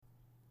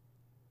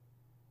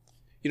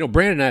You know,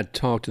 Brandon and I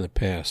talked in the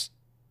past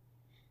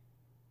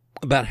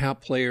about how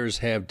players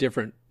have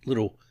different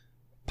little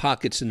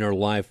pockets in their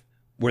life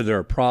where there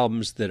are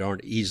problems that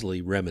aren't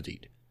easily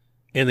remedied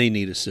and they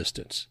need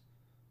assistance.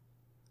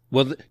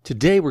 Well,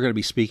 today we're going to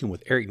be speaking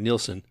with Eric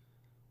Nielsen,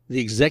 the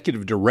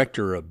executive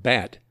director of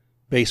BAT,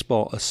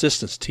 Baseball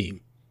Assistance Team.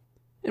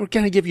 And we're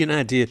going to give you an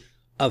idea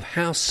of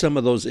how some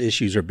of those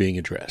issues are being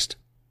addressed.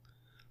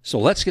 So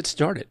let's get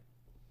started.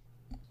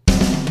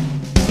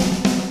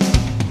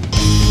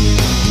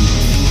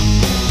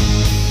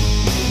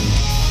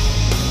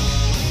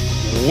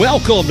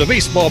 Welcome to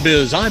Baseball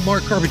Biz. I'm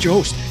Mark Carpenter, your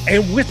host,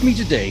 and with me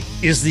today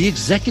is the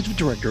executive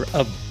director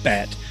of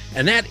BAT,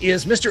 and that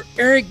is Mr.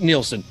 Eric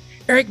Nielsen.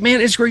 Eric,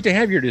 man, it's great to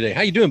have you here today.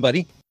 How you doing,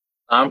 buddy?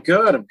 I'm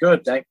good.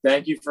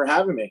 Thank you for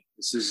having me.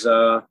 This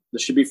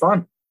should be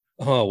fun.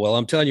 Oh, well,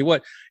 I'm telling you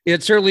what,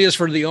 it certainly is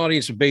for the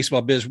audience of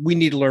Baseball Biz. We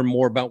need to learn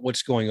more about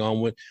what's going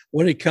on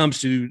when it comes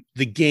to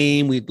the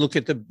game. We look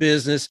at the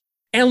business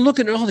and look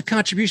at all the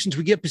contributions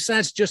we get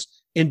besides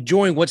just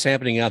enjoying what's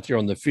happening out there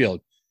on the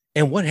field.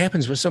 And what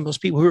happens with some of those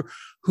people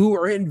who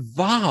are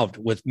involved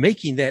with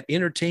making that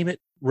entertainment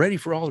ready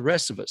for all the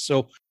rest of us.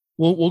 So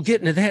we'll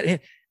get into that.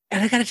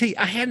 And I got to tell you,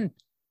 I hadn't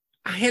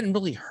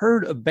really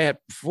heard of BAT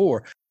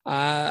before.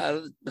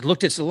 I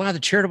looked at a lot of the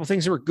charitable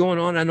things that were going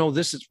on. I know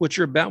this is what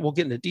you're about. We'll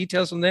get into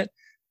details on that.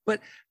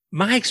 But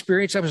my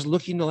experience, I was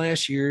looking the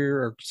last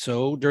year or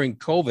so during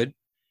COVID,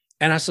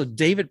 and I saw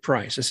David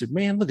Price. I said,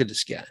 man, look at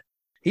this guy.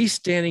 He's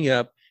standing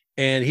up.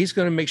 And he's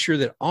going to make sure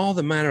that all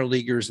the minor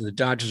leaguers in the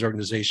Dodgers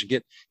organization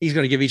he's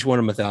going to give each one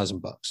of them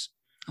 $1,000.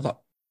 I thought,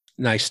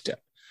 nice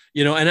step.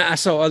 You know, and I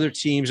saw other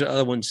teams,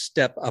 other ones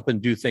step up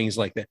and do things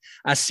like that.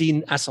 I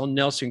saw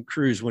Nelson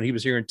Cruz when he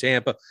was here in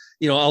Tampa,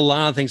 you know, a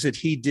lot of things that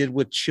he did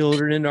with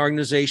children and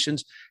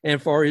organizations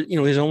and for, you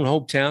know, his own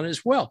hometown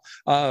as well,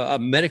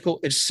 medical,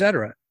 et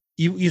cetera.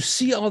 You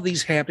see all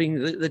these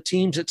happening, the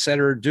teams, et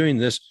cetera, are doing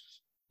this.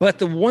 But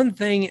the one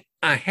thing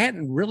I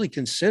hadn't really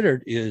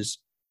considered is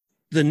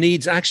the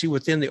needs actually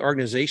within the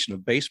organization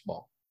of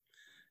baseball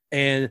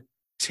and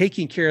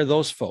taking care of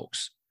those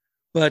folks.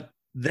 But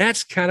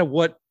that's kind of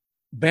what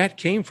BAT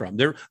came from.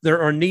 There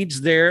are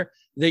needs there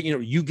that, you know,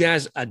 you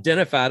guys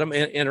identified them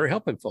and are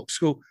helping folks.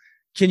 So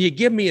can you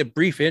give me a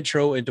brief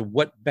intro into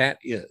what BAT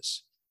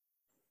is?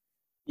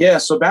 Yeah.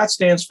 So BAT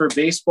stands for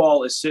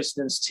Baseball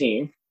Assistance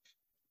Team.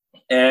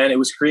 And it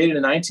was created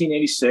in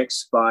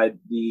 1986 by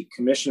the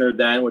commissioner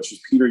then, which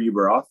was Peter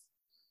Ueberroth,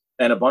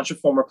 and a bunch of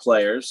former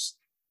players.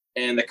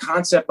 And the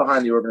concept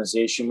behind the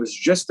organization was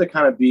just to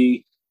kind of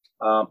be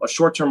a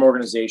short-term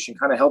organization,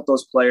 kind of help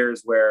those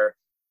players where,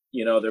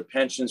 you know, their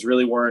pensions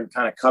really weren't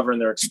kind of covering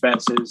their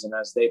expenses. And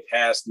as they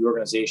passed, the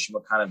organization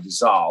would kind of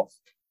dissolve.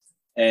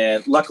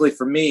 And luckily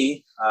for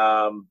me,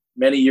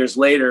 many years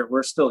later,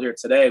 we're still here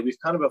today. We've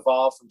kind of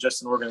evolved from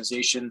just an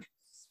organization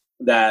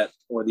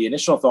or the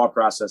initial thought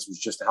process was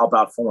just to help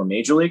out former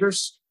major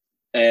leaguers.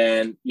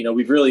 And, you know,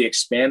 we've really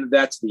expanded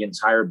that to the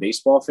entire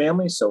baseball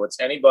family. So it's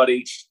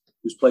anybody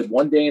who's played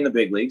one day in the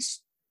big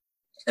leagues,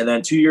 and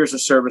then 2 years of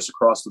service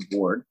across the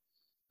board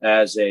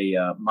as a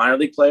minor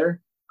league player,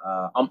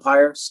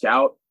 umpire,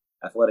 scout,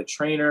 athletic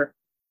trainer,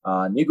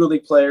 Negro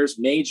League players,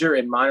 major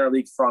and minor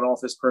league front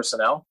office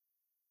personnel.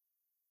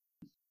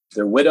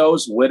 They're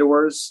widows,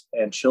 widowers,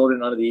 and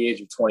children under the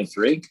age of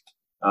 23.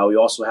 We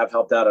also have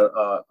helped out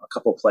a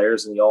couple of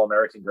players in the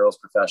All-American Girls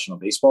Professional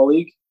Baseball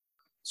League.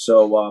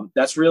 So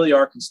that's really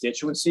our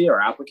constituency,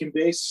 our applicant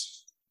base.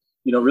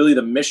 You know, really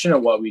the mission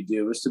of what we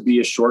do is to be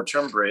a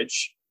short-term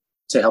bridge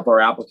to help our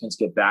applicants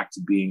get back to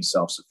being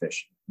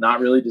self-sufficient. Not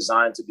really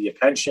designed to be a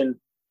pension,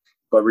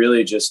 but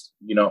really just,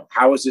 you know,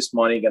 how is this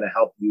money going to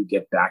help you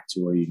get back to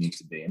where you need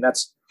to be? And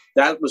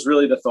that was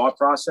really the thought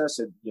process.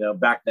 And, you know,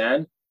 back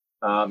then,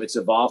 it's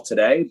evolved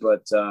today,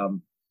 but,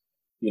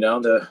 you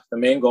know, the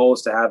main goal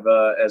is to have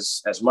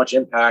as much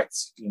impact,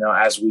 you know,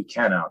 as we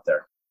can out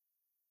there.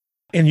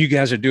 And you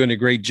guys are doing a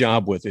great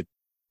job with it.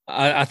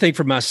 I think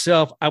for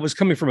myself, I was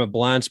coming from a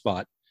blind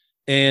spot.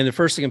 And the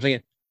first thing I'm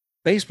thinking,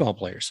 baseball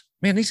players,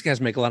 man, these guys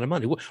make a lot of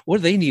money. What do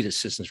they need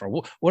assistance for?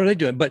 What are they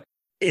doing? But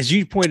as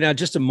you pointed out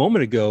just a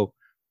moment ago,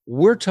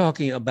 we're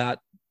talking about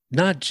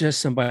not just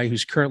somebody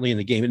who's currently in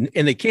the game,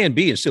 and they can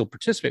be and still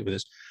participate with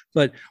this,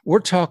 but we're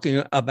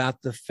talking about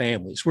the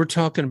families. We're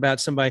talking about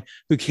somebody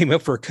who came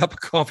up for a cup of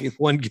coffee in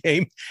one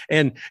game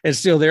and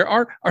still there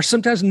are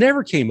sometimes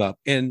never came up.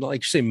 And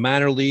like you say,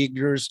 minor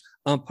leaguers,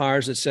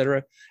 umpires, et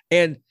cetera.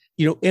 And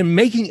you know, in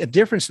making a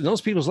difference in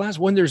those people's lives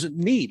when there's a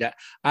need.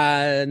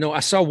 I know I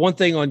saw one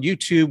thing on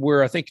YouTube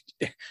where I think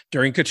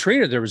during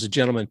Katrina, there was a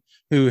gentleman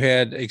who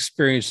had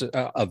experienced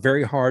a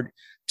very hard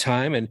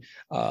time and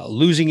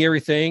losing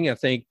everything, I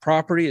think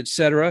property, et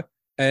cetera.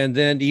 And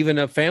then even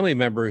a family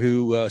member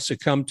who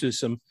succumbed to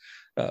some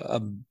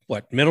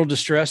mental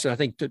distress, and I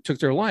think took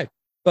their life.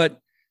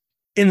 But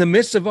in the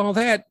midst of all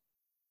that,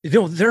 you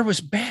know, there was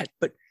BAT.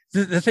 But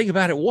the thing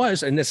about it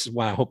was, and this is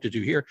why I hope to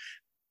do here,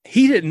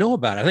 he didn't know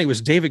about it. I think it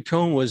was David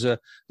Cohn was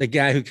the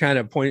guy who kind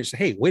of pointed and said,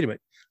 hey, wait a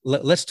minute,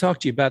 let's talk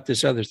to you about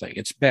this other thing.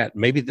 It's BAT.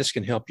 Maybe this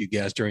can help you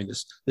guys during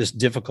this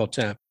difficult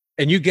time.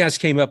 And you guys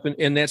came up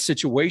in that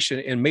situation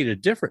and made a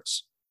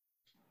difference.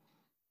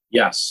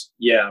 Yes.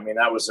 Yeah. I mean,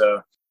 that was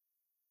a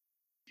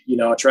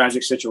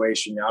tragic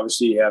situation.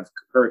 Obviously, you have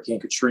Hurricane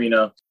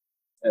Katrina,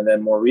 and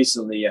then more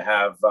recently, you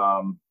have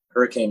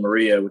Hurricane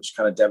Maria, which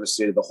kind of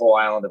devastated the whole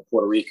island of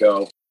Puerto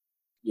Rico.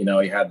 You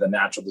had the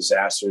natural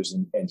disasters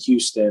in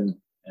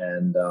Houston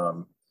and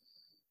the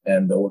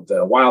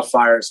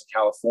wildfires in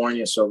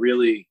California. So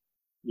really,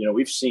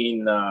 we've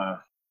seen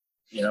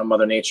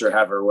Mother Nature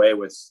have her way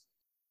with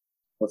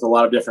a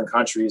lot of different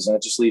countries, and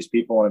it just leaves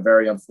people in a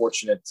very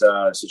unfortunate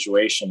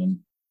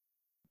situation.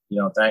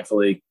 And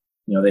thankfully,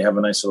 they have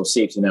a nice little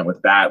safety net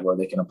with BAT where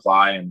they can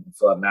apply and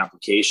fill out an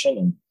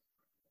application.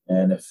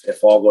 And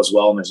if all goes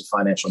well and there's a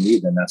financial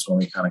need, then that's when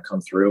we kind of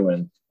come through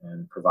and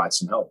provide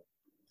some help.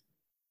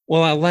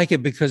 Well, I like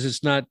it because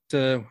it's not,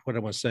 what I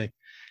want to say,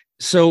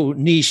 so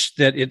niche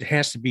that it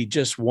has to be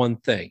just one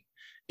thing.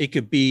 It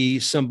could be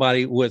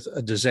somebody with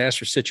a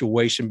disaster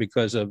situation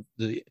because of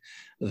the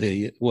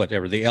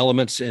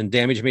elements and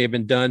damage may have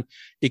been done.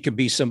 It could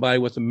be somebody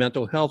with a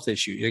mental health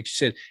issue. Like you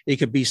said, it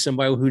could be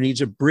somebody who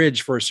needs a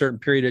bridge for a certain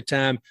period of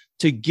time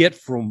to get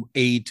from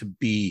A to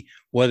B,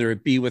 whether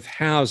it be with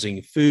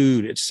housing,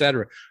 food, et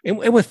cetera, and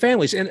with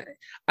families. And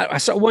I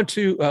saw one of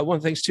the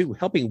things too,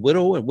 helping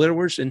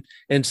widowers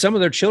and some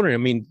of their children. I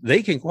mean,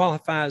 they can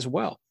qualify as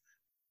well.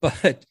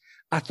 But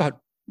I thought,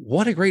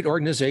 what a great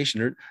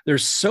organization.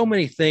 There's so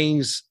many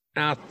things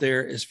out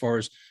there as far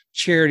as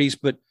charities,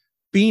 but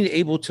being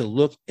able to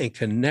look and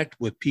connect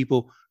with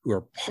people who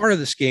are part of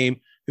this game,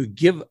 who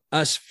give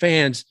us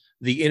fans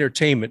the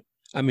entertainment.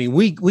 I mean,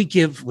 we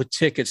give with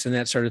tickets and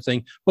that sort of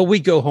thing, but we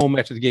go home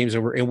after the game's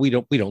over and we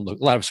don't look,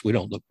 a lot of us, we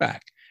don't look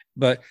back.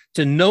 But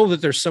to know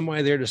that there's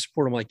somebody there to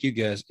support them like you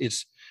guys,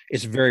 it's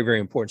very, very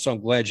important. So I'm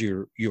glad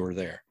you were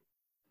there.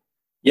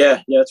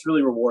 Yeah, it's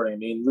really rewarding. I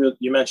mean,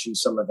 you mentioned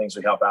some of the things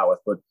we help out with,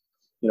 but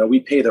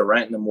we pay the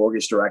rent and the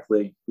mortgage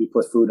directly. We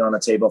put food on the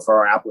table for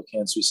our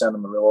applicants. We send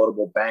them a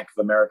reloadable Bank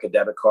of America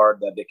debit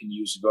card that they can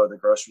use to go to the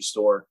grocery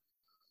store,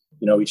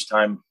 each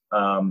time,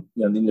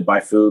 they need to buy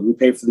food. We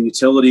pay for the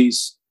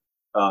utilities,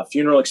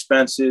 funeral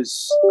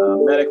expenses,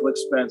 medical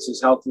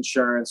expenses, health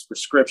insurance,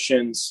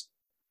 prescriptions,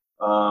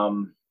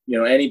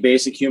 any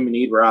basic human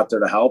need, we're out there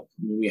to help.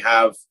 I mean, we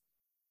have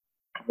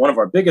one of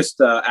our biggest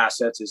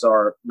assets is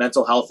our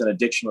mental health and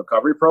addiction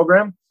recovery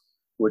program,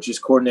 which is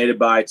coordinated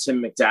by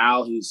Tim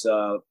McDowell. He's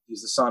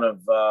the son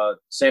of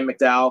Sam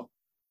McDowell,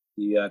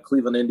 the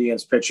Cleveland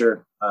Indians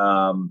pitcher,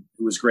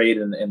 who was great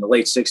in the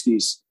late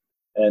 60s.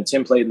 And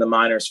Tim played in the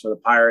minors for the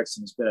Pirates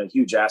and has been a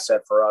huge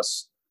asset for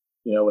us,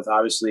 with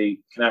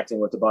obviously connecting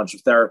with a bunch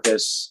of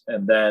therapists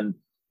and then,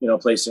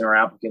 placing our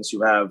applicants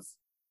who have,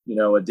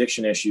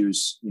 addiction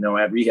issues,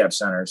 at rehab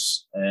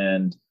centers.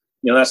 And,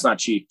 that's not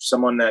cheap.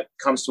 Someone that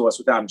comes to us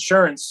without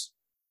insurance,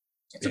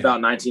 it's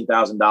about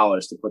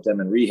 $19,000 to put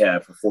them in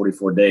rehab for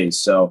 44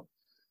 days. So,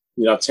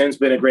 Tim's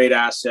been a great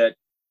asset.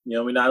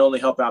 We not only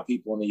help out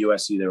people in the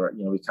U.S. either,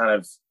 we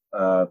kind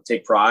of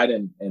take pride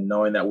in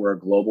knowing that we're a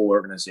global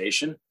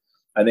organization.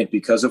 I think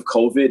because of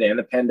COVID and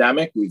the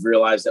pandemic, we've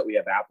realized that we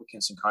have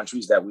applicants in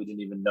countries that we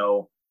didn't even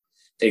know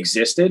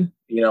existed,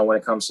 when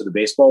it comes to the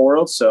baseball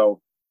world. So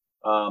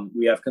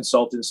we have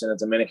consultants in the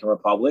Dominican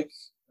Republic,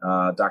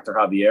 Dr.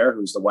 Javier,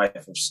 who's the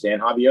wife of Stan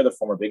Javier, the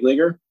former big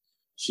leaguer.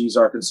 She's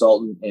our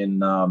consultant in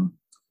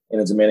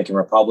the Dominican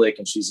Republic,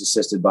 and she's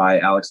assisted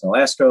by Alex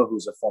Nolasco,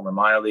 who's a former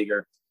minor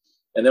leaguer.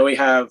 And then we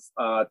have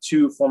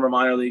two former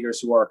minor leaguers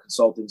who are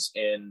consultants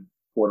in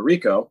Puerto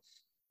Rico,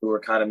 who are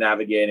kind of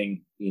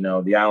navigating,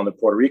 the island of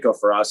Puerto Rico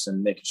for us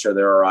and making sure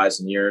they're our eyes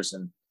and ears.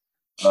 And,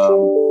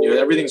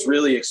 everything's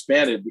really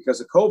expanded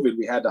because of COVID.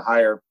 We had to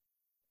hire,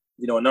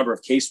 a number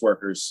of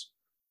caseworkers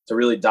to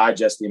really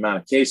digest the amount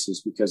of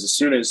cases, because as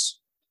soon as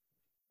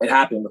it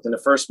happened, within the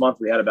first month,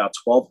 we had about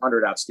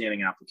 1,200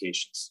 outstanding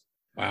applications.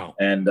 Wow.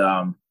 And,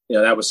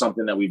 that was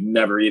something that we've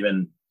never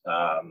even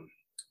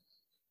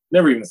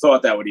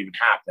thought that would even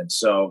happen.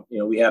 So,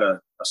 we had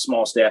a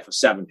small staff of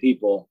 7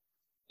 people.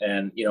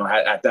 And,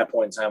 at that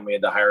point in time, we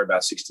had to hire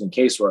about 16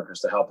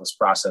 caseworkers to help us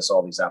process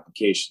all these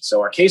applications.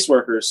 So our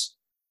caseworkers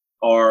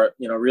are,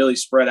 really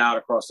spread out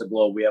across the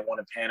globe. We have one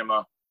in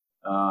Panama.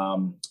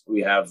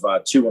 We have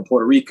 2 in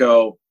Puerto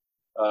Rico,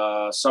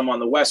 some on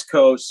the West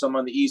Coast, some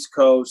on the East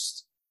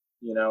Coast,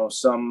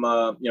 some,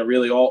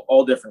 really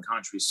all different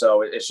countries.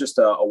 So it's just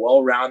a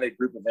well-rounded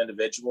group of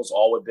individuals,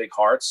 all with big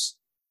hearts.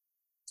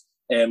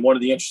 And one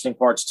of the interesting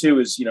parts too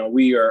is,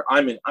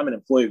 I'm an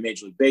employee of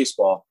Major League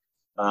Baseball,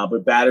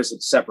 but BAT is a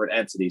separate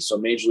entity. So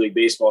Major League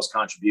Baseball's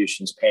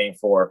contributions paying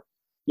for,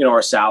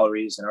 our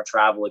salaries and our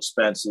travel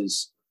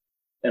expenses.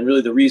 And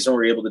really the reason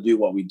we're able to do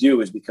what we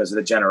do is because of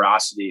the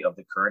generosity of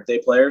the current day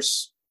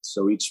players.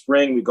 So each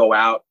spring we go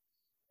out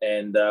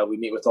and we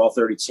meet with all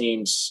 30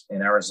 teams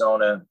in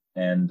Arizona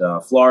and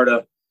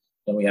Florida.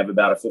 And we have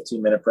about a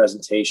 15-minute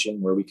presentation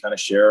where we kind of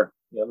share,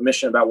 the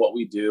mission about what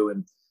we do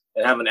and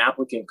have an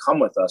applicant come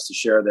with us to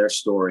share their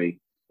story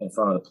in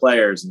front of the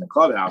players in the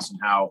clubhouse and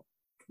how,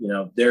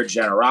 their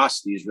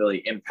generosity has really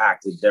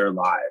impacted their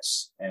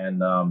lives.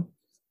 And,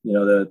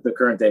 the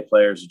current day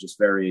players are just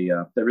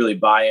they really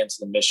buy into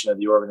the mission of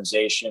the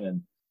organization.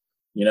 And,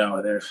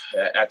 they're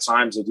at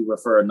times they do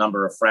refer a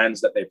number of friends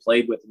that they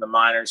played with in the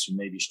minors who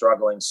may be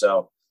struggling.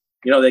 So,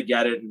 they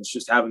get it. And it's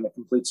just having the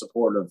complete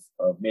support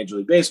of Major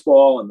League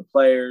Baseball and the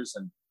players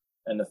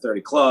and the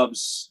 30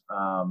 clubs,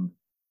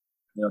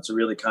 to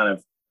really kind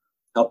of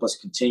help us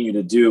continue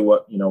to do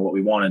what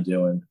we want to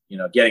do. And,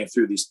 getting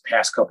through these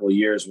past couple of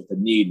years with the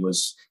need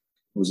was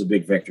a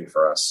big victory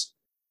for us.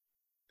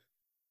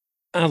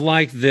 I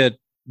like that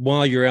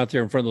while you're out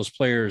there in front of those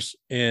players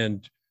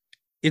and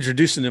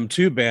introducing them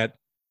to bat,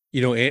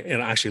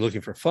 and actually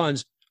looking for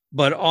funds,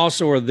 but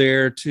also are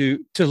there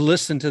to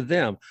listen to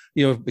them,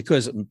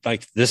 because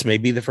like this may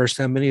be the first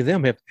time many of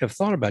them have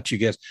thought about you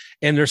guys,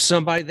 and there's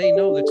somebody they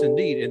know that's in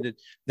need. And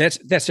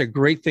that's a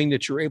great thing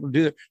that you're able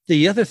to do.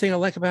 The other thing I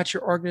like about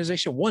your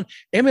organization, one,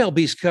 MLB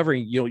is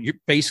covering, you're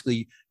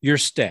basically your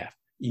staff,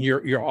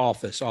 your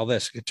office, all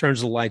this. It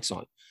turns the lights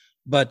on.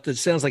 But it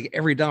sounds like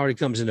every dollar that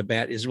comes into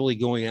bat is really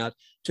going out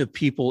to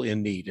people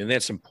in need. And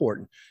that's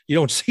important. You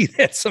don't see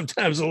that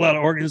sometimes in a lot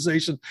of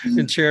organizations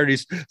and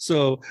charities.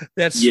 So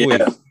that's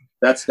sweet.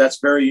 That's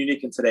very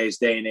unique in today's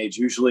day and age.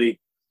 Usually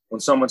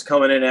when someone's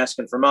coming in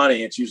asking for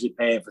money, it's usually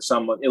paying for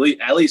someone,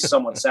 at least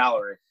someone's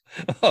salary.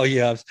 Oh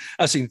yeah.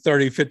 I've seen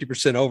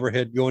 30-50%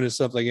 overhead going to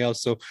something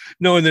else. So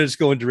knowing that it's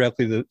going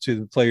directly to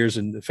the players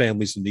and the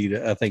families in need,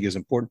 I think is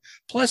important.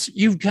 Plus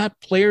you've got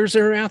players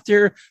that are out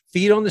there,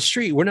 feet on the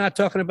street. We're not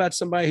talking about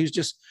somebody who's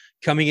just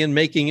coming in,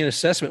 making an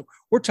assessment.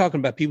 We're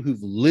talking about people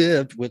who've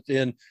lived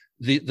within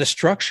the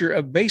structure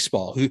of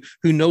baseball,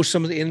 who know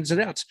some of the ins and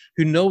outs,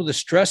 who know the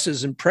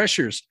stresses and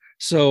pressures.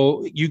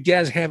 So you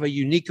guys have a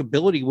unique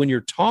ability when you're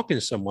talking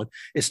to someone.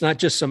 It's not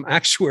just some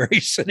actuary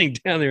sitting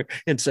down there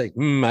and saying,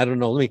 I don't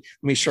know, let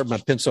me sharpen my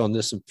pencil on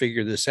this and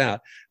figure this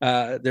out.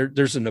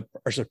 There's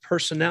a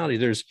personality.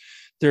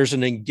 There's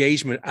an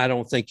engagement I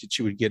don't think that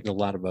you would get in a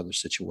lot of other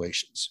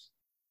situations.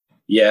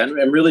 Yeah.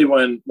 And really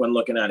when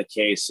looking at a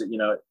case,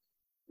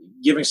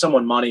 giving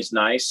someone money is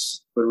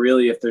nice, but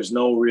really if there's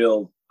no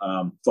real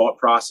thought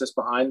process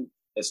behind,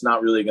 it's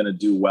not really going to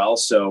do well.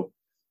 So,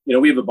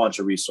 we have a bunch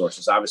of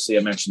resources. Obviously,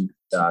 I mentioned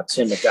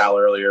Tim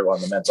McDowell earlier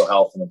on the mental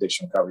health and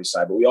addiction recovery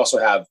side, but we also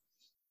have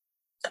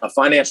a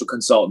financial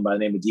consultant by the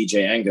name of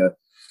DJ Enga,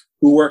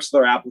 who works with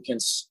our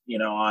applicants,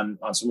 on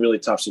some really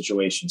tough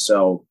situations.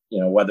 So,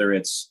 whether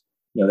it's,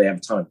 they have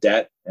a ton of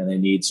debt and they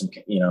need some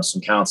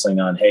counseling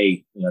on,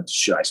 hey,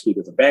 should I speak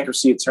with a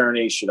bankruptcy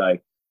attorney? Should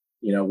I,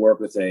 work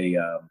with a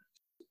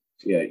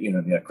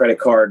credit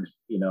card,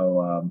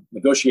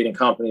 negotiating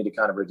company to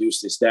kind of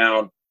reduce this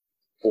down?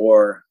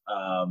 Or,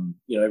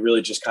 it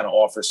really just kind of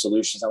offers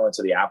solutions not only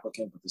to the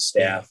applicant, but the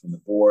staff and the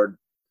board.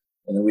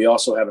 And then we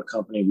also have a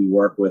company we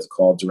work with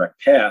called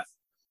Direct Path,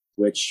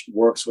 which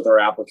works with our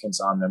applicants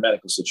on their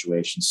medical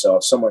situation. So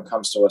if someone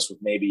comes to us with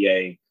maybe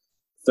a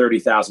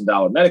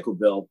 $30,000 medical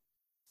bill,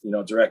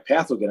 Direct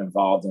Path will get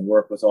involved and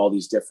work with all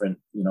these different,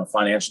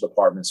 financial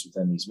departments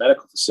within these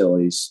medical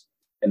facilities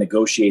and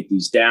negotiate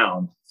these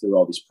down through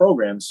all these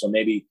programs. So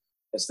maybe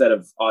instead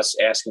of us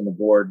asking the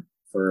board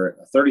for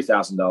a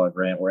 $30,000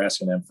 grant, we're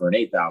asking them for an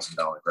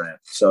 $8,000 grant.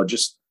 So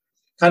just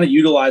kind of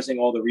utilizing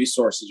all the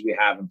resources we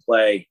have in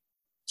play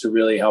to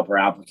really help our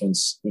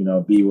applicants,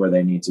 be where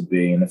they need to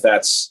be. And if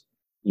that's,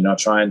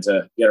 trying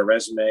to get a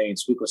resume and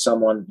speak with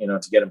someone,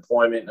 to get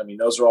employment. I mean,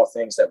 those are all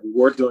things that we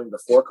were doing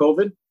before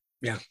COVID.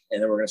 Yeah.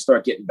 And then we're going to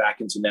start getting back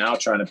into now,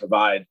 trying to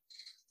provide,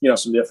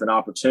 some different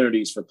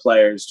opportunities for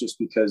players just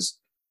because,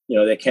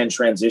 they can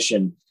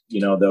transition,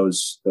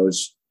 those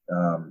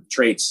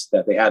traits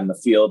that they had in the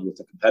field with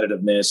the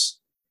competitiveness,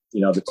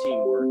 the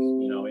teamwork,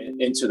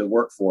 into the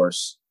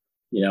workforce,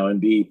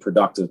 and be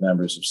productive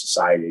members of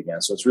society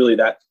again. So it's really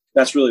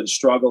that's really the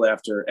struggle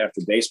after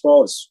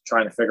baseball is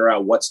trying to figure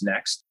out what's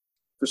next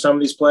for some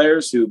of these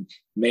players who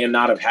may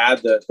not have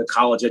had the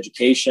college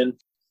education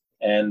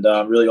and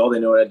really all they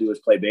know how to do is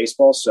play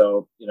baseball.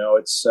 So,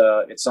 it's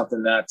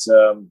something that,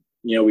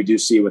 we do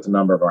see with a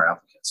number of our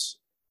applicants.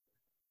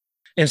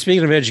 And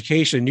speaking of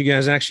education, you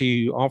guys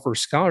actually offer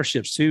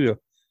scholarships too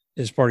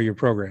as part of your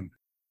program.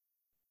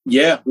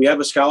 Yeah, we have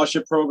a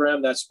scholarship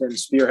program that's been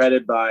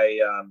spearheaded by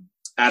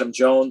Adam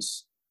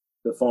Jones,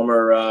 the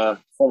former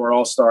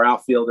All-Star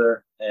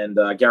outfielder, and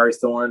Gary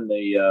Thorne,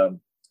 the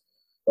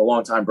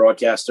longtime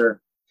broadcaster.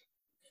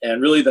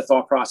 And really the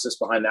thought process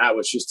behind that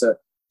was just to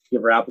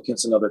give our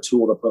applicants another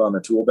tool to put on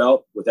their tool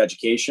belt with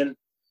education,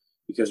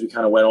 because we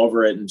kind of went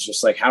over it and it's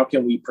just like, how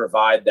can we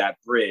provide that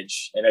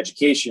bridge? And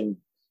education,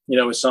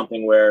 is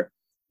something where,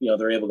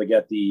 they're able to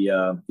get the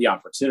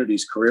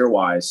opportunities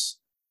career-wise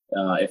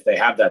if they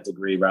have that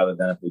degree rather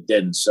than if they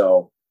didn't.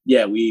 So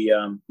yeah, we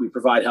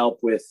provide help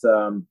with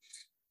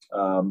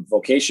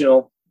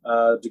vocational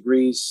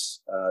degrees,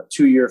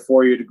 2-year,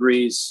 4-year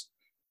degrees.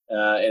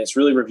 And it's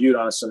really reviewed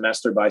on a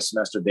semester by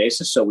semester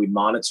basis. So we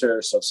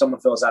monitor. So if someone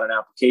fills out an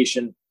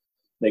application,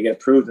 they get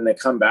approved and they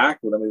come back,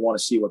 well, then we want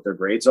to see what their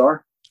grades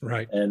are.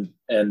 Right. And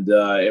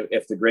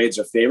if the grades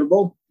are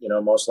favorable,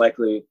 most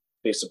likely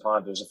based upon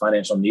if there's a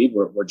financial need,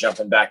 we're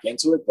jumping back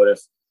into it. But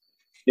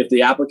if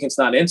the applicant's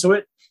not into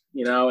it,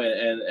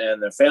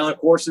 and they're failing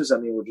courses, I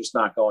mean, we're just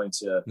not going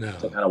to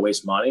kind of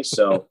waste money.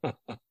 So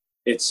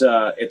it's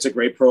a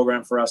great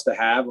program for us to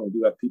have. And we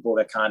do have people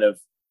that kind of,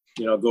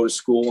 go to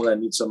school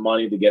and need some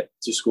money to get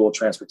to school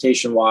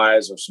transportation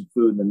wise or some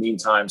food in the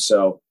meantime.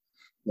 So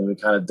we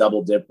kind of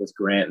double dip with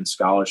grant and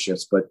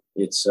scholarships, but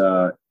it's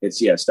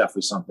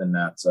definitely something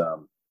that,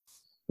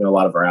 a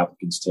lot of our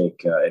applicants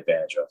take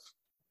advantage of.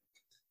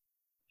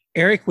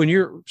 Eric, when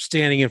you're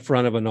standing in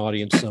front of an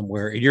audience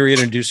somewhere and you're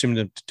introducing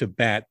them to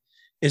bat,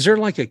 is there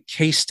like a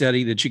case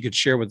study that you could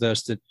share with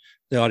us that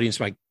the audience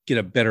might get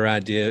a better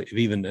idea of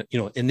even, an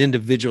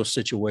individual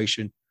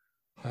situation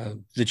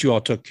that you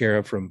all took care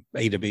of from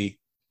A to B?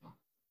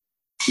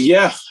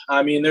 Yeah.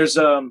 I mean, there's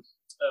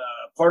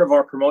part of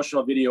our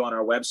promotional video on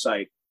our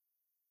website.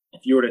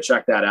 If you were to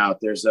check that out,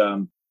 there's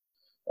a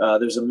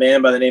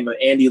man by the name of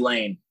Andy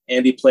Lane.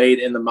 Andy played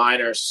in the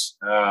minors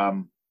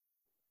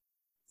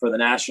for the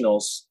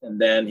Nationals, and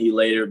then he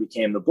later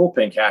became the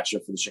bullpen catcher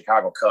for the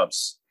Chicago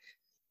Cubs.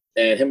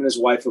 And him and his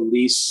wife,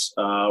 Elise,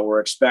 were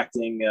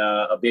expecting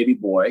a baby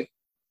boy,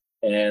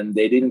 and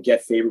they didn't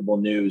get favorable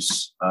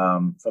news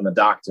from the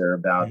doctor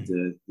about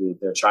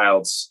their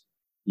child's,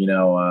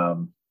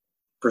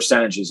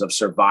 percentages of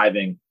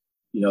surviving,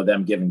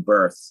 them giving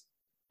birth.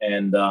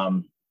 And,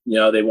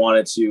 they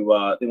wanted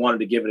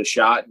to give it a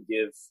shot and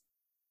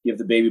give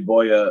the baby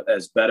boy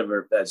as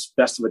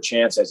best of a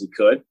chance as he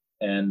could.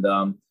 And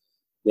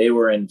they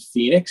were in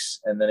Phoenix,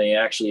 and then they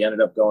actually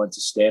ended up going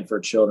to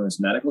Stanford Children's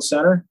Medical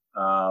Center,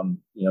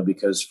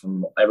 because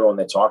from everyone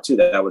they talked to,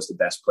 that was the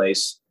best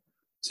place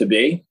to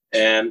be.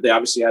 And they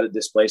obviously had to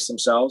displace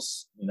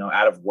themselves,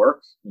 out of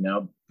work,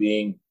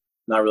 being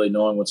not really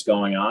knowing what's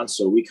going on.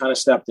 So we kind of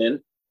stepped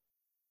in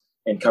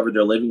and covered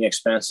their living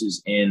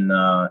expenses in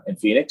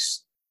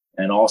Phoenix,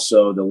 and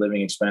also the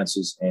living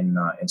expenses in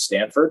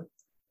Stanford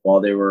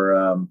while they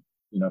were,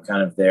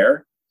 kind of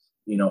there.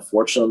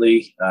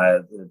 Fortunately,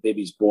 the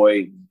baby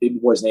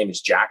boy's name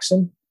is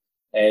Jackson,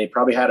 and he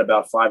probably had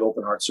about 5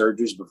 open heart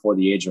surgeries before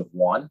the age of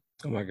 1.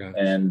 Oh my God.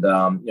 And,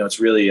 it's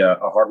really a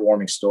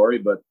heartwarming story,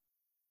 but,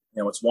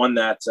 it's one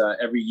that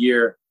every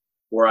year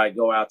where I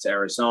go out to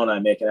Arizona, I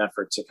make an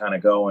effort to kind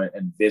of go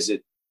and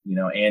visit,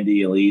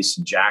 Andy, Elise,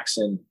 and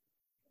Jackson.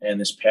 And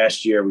this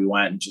past year we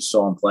went and just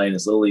saw him play in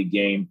his Little League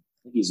game.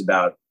 I think he's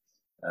about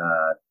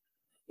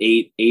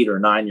 8 or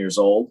 9 years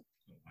old.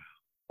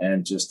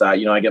 And just, I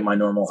get my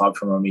normal hug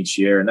from him each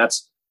year. And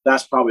that's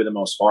probably the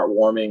most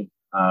heartwarming,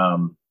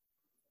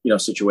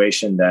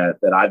 situation that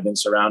I've been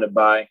surrounded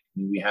by. I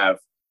mean, we have,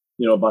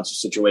 a bunch of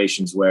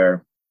situations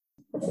where,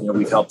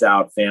 we've helped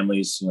out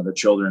families, their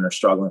children are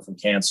struggling from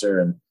cancer.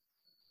 And,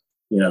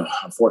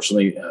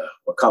 unfortunately,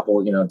 a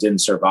couple, didn't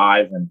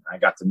survive. And I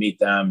got to meet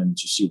them and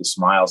just see the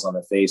smiles on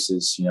their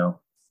faces,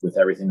 with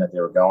everything that they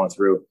were going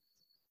through.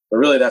 But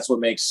really, that's what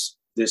makes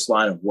this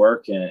line of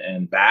work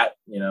and bat,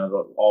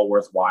 all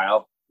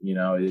worthwhile.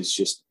 Is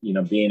just,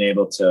 being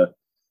able to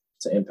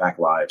impact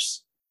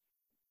lives.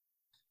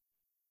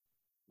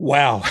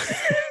 Wow.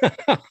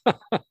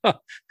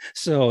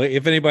 So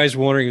if anybody's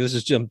wondering, this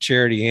is some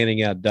charity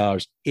handing out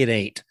dollars. It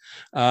ain't.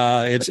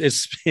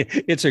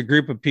 It's a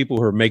group of people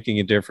who are making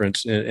a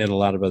difference in a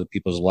lot of other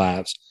people's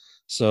lives.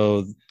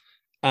 So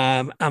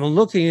I'm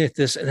looking at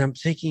this and I'm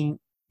thinking,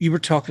 you were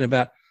talking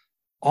about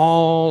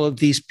all of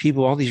these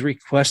people, all these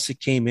requests that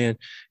came in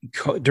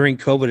during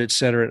COVID, et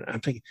cetera. And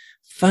I'm thinking,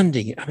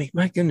 funding. I mean,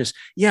 my goodness.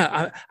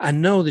 Yeah, I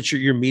know that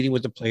you're meeting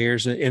with the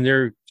players and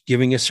they're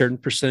giving a certain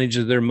percentage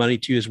of their money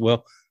to you as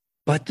well.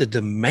 But the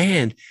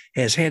demand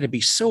has had to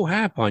be so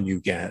high upon you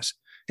guys.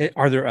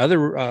 Are there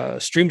other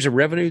streams of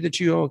revenue that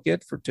you all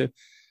get to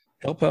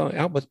help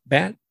out with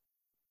bat?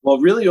 Well,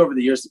 really, over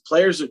the years, the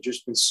players have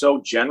just been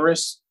so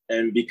generous.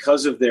 And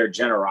because of their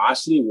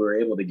generosity, we're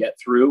able to get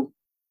through,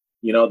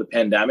 the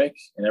pandemic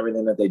and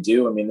everything that they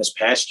do. I mean, this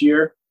past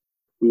year,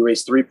 we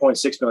raised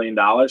 $3.6 million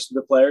to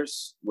the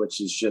players, which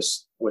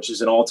is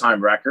an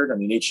all-time record. I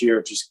mean, each year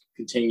it just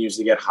continues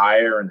to get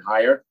higher and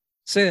higher.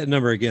 Say that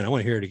number again. I want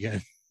to hear it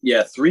again.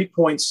 Yeah,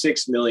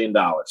 $3.6 million.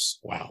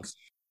 Wow.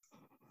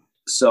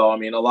 So, I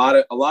mean, a lot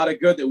of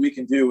good that we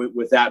can do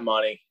with that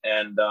money.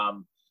 And,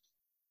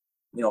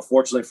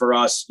 fortunately for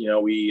us,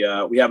 we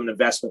have an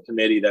investment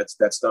committee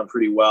that's done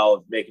pretty well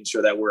of making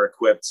sure that we're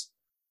equipped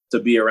to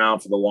be around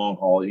for the long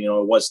haul. It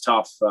was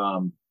tough.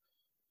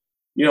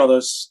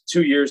 Those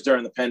 2 years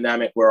during the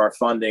pandemic where our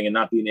funding and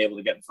not being able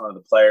to get in front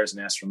of the players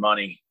and ask for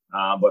money.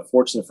 But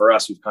fortunately for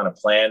us, we've kind of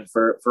planned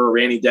for a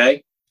rainy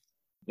day.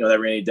 That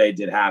rainy day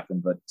did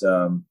happen, but,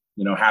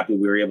 happy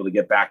we were able to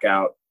get back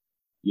out,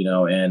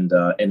 and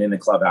in the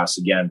clubhouse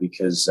again,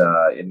 because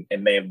it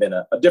may have been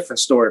a different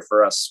story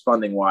for us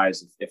funding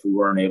wise if we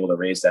weren't able to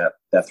raise that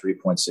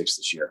 3.6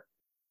 this year.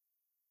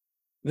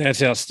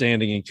 That's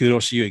outstanding. And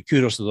kudos to you and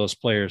kudos to those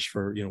players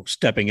for,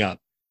 stepping up.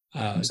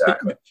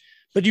 Exactly.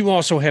 But you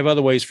also have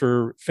other ways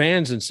for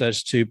fans and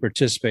such to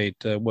participate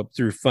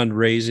through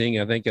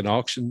fundraising, I think, and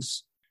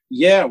auctions.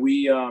 Yeah,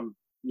 we,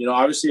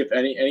 obviously if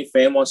any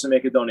fan wants to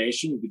make a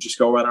donation, you could just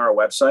go on our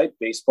website,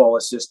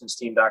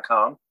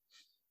 baseballassistanceteam.com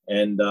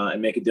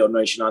and make a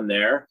donation on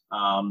there.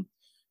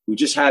 we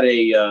just had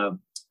a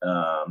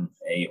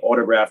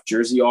autographed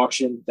jersey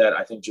auction that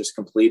I think just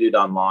completed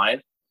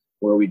online,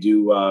 where we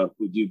do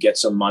get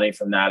some money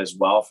from that as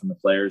well, from the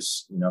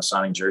players,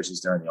 signing jerseys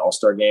during the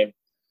All-Star game.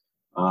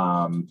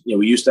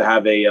 We used to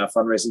have a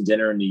fundraising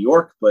dinner in New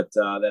York, but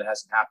that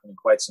hasn't happened in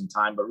quite some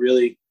time. But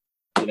really,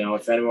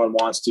 if anyone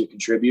wants to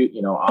contribute,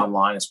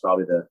 online is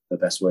probably the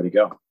best way to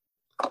go.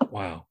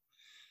 Wow.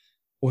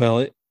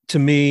 Well, to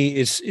me,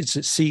 it's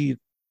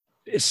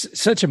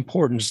such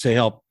importance to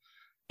help.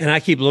 And I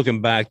keep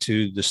looking back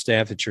to the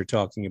staff that you're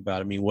talking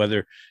about. I mean,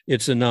 whether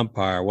it's an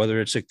umpire,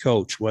 whether it's a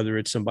coach, whether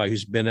it's somebody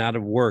who's been out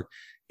of work,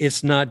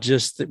 it's not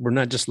just that we're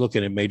not just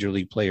looking at major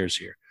league players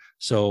here.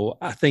 So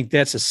I think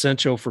that's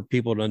essential for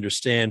people to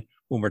understand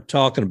when we're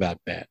talking about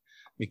that.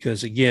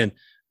 Because again,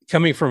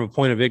 coming from a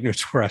point of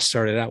ignorance where I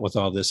started out with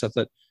all this, I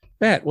thought,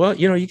 Bat, well,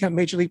 you got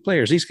major league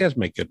players. These guys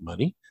make good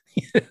money.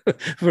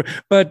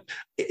 But,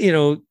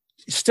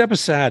 step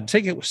aside,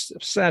 take it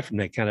aside from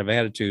that kind of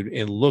attitude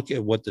and look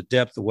at what the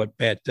depth of what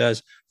Bat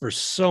does for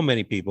so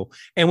many people.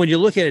 And when you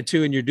look at it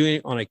too, and you're doing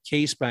it on a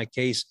case by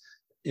case,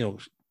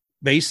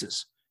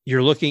 basis,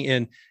 you're looking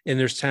and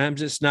there's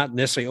times it's not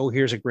necessarily, oh,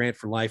 here's a grant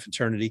for life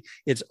eternity.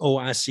 It's, oh,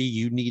 I see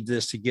you need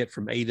this to get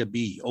from A to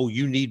B. Oh,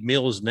 you need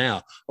meals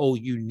now. Oh,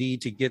 you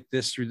need to get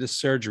this through this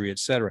surgery, et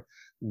cetera.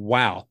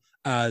 Wow.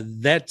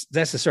 That's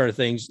the sort of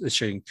things that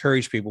should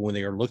encourage people when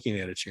they are looking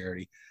at a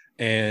charity.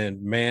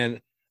 And man,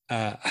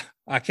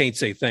 I can't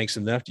say thanks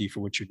enough to you for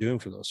what you're doing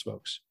for those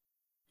folks.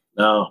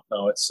 No,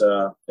 it's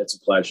a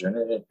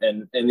pleasure.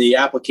 And the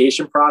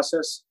application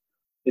process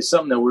is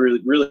something that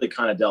we really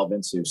kind of delve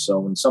into. So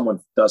when someone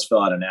does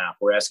fill out an app,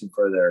 we're asking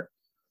for their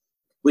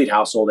complete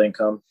household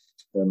income,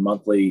 their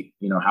monthly,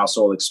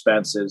 household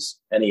expenses,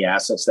 any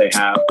assets they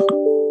have,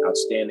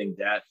 outstanding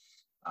debt,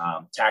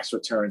 tax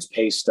returns,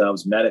 pay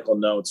stubs, medical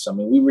notes. I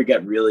mean, we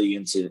get really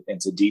into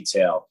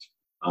detail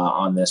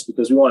on this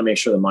because we want to make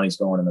sure the money's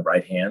going in the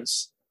right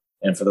hands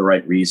and for the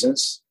right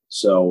reasons.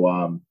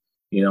 So,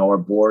 our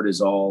board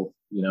is all,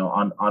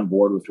 on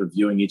board with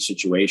reviewing each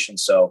situation.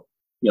 So,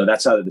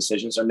 that's how the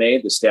decisions are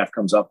made. The staff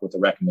comes up with a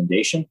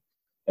recommendation,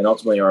 and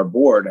ultimately our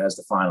board has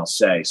the final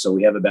say. So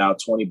we have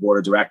about 20 board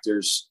of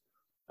directors,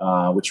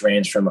 which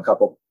range from a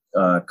couple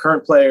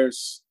current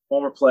players,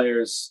 former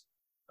players,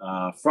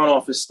 front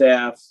office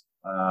staff,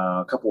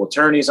 a couple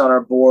attorneys on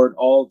our board,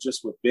 all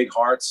just with big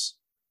hearts.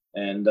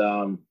 And,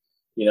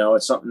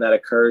 it's something that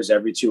occurs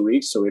every 2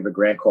 weeks. So we have a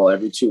grant call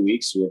every 2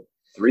 weeks. We have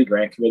 3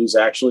 grant committees,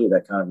 actually,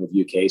 that kind of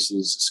review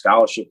cases, a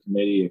scholarship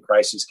committee, a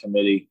crisis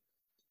committee.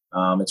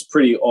 It's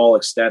pretty all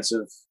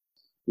extensive,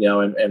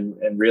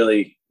 and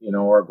really,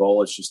 our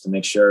goal is just to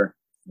make sure,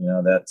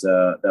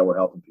 that we're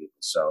helping people.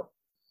 So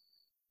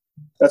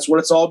that's what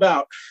it's all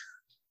about.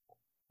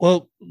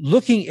 Well,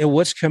 looking at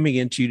what's coming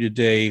into you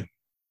today,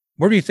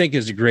 where do you think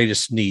is the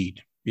greatest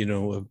need?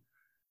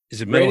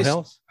 Is it mental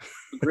health?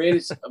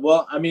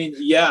 Well,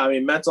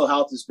 mental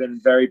health has been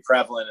very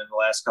prevalent in the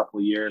last couple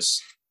of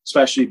years,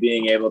 especially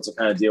being able to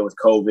kind of deal with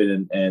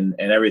COVID and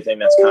everything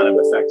that's kind of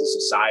affected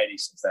society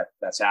since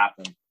that's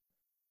happened.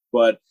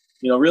 But,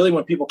 really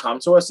when people come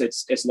to us,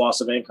 it's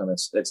loss of income.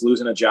 It's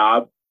losing a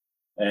job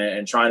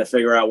and trying to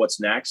figure out what's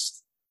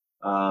next.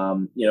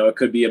 It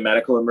could be a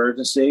medical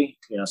emergency,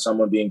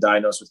 someone being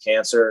diagnosed with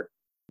cancer,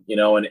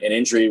 an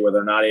injury where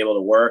they're not able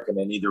to work and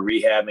they need to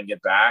rehab and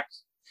get back.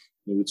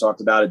 We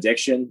talked about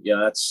addiction.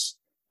 That's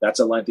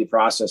a lengthy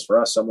process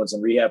for us. Someone's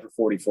in rehab for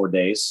 44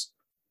 days.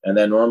 And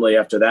then normally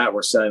after that,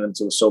 we're sending them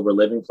to a sober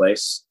living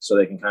place so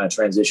they can kind of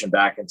transition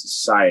back into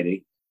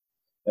society.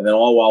 And then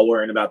all while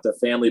worrying about their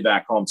family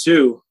back home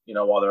too,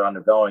 while they're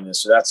undergoing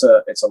this. So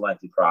it's a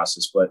lengthy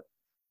process, but,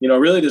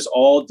 really there's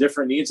all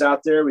different needs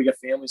out there. We get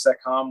families that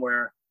come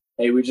where,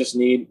 hey, we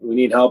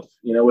need help,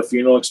 with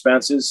funeral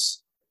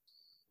expenses,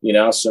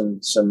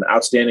 some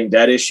outstanding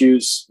debt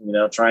issues,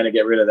 trying to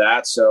get rid of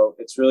that. So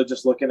it's really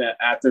just looking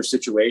at their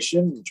situation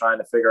and trying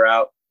to figure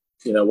out,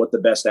 what the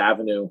best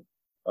avenue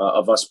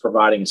of us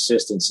providing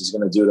assistance is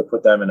going to do to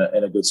put them in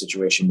a good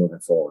situation moving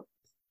forward.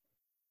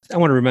 I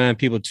want to remind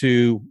people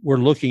too, we're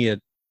looking at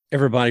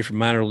everybody from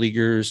minor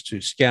leaguers to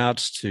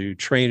scouts to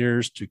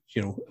trainers to,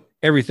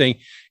 everything,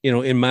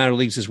 in minor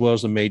leagues as well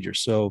as the majors.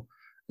 So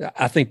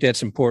I think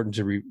that's important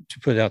to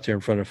put out there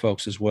in front of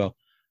folks as well.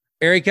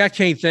 Eric, I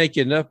can't thank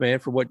you enough, man,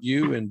 for what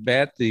you and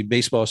Bat, the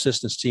baseball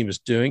assistance team, is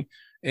doing.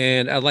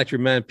 And I'd like to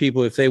remind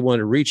people, if they want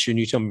to reach you, and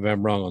you tell me if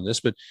I'm wrong on this,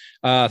 but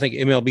I think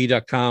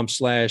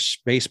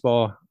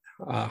MLB.com/baseball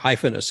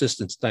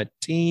 -assistance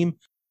team.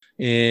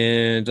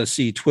 And let's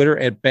see, Twitter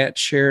at Bat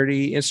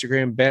Charity,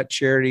 Instagram Bat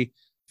Charity,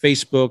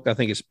 Facebook, I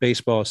think it's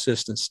Baseball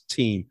Assistance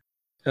Team.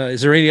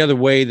 Is there any other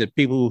way that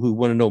people who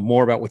want to know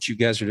more about what you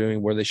guys are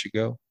doing, where they should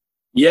go?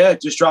 Yeah,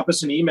 just drop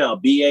us an email,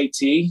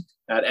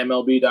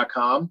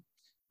 bat@mlb.com,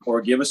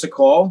 or give us a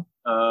call.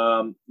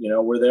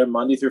 We're there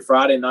Monday through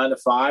Friday, 9 to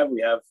 5.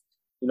 We have,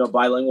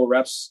 bilingual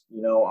reps,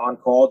 on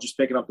call, just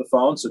picking up the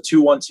phone. So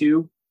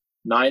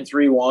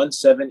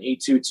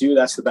 212-931-7822.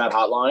 That's the Bat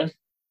hotline.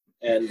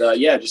 And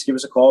just give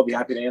us a call. I'll be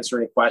happy to answer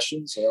any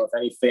questions. If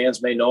any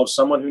fans may know of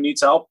someone who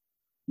needs help,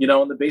 in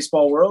the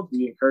baseball world,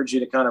 we encourage you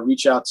to kind of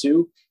reach out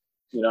to.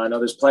 I know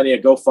there's plenty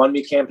of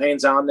GoFundMe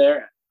campaigns on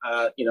there,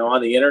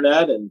 on the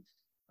internet. And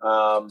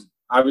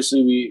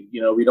obviously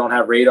we don't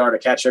have radar to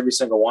catch every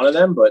single one of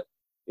them, but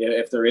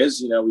if there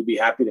is, we'd be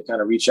happy to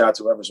kind of reach out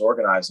to whoever's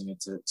organizing it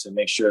to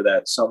make sure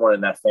that someone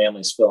in that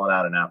family is filling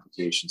out an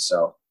application.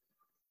 So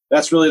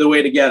that's really the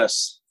way to get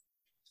us.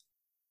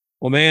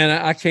 Well, man,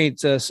 I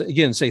can't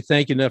again say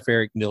thank you enough,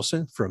 Eric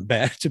Nilsson from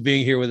BAT, to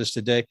being here with us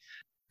today.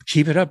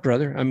 Keep it up,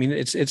 brother. I mean,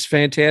 it's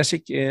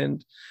fantastic,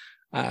 and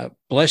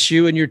bless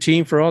you and your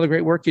team for all the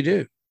great work you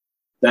do.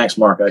 Thanks,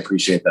 Mark. I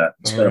appreciate that.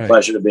 It's been a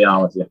pleasure to be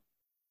on with you.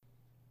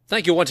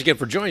 Thank you once again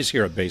for joining us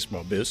here at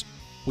Baseball Biz.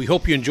 We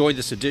hope you enjoyed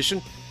this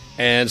edition,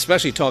 and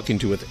especially talking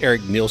with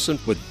Eric Nilsson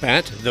with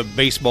BAT, the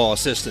baseball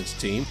assistance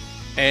team,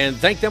 and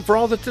thank them for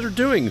all that they're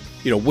doing,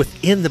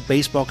 within the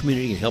baseball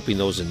community and helping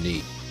those in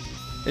need.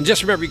 And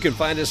just remember, you can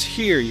find us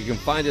here. You can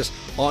find us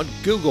on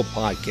Google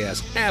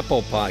Podcasts,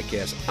 Apple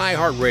Podcasts,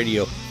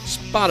 iHeartRadio,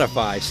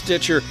 Spotify,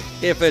 Stitcher.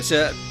 If it's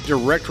a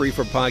directory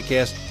for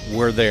podcasts,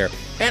 we're there.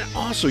 And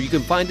also, you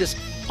can find us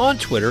on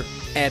Twitter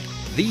at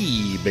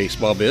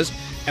 @TheBaseballBiz.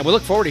 And we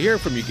look forward to hearing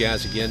from you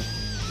guys again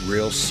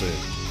real soon.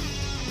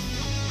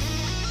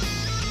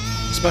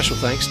 Special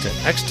thanks to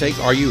X-Take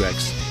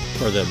RUX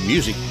for the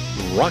music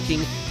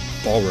Rocking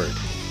Forward.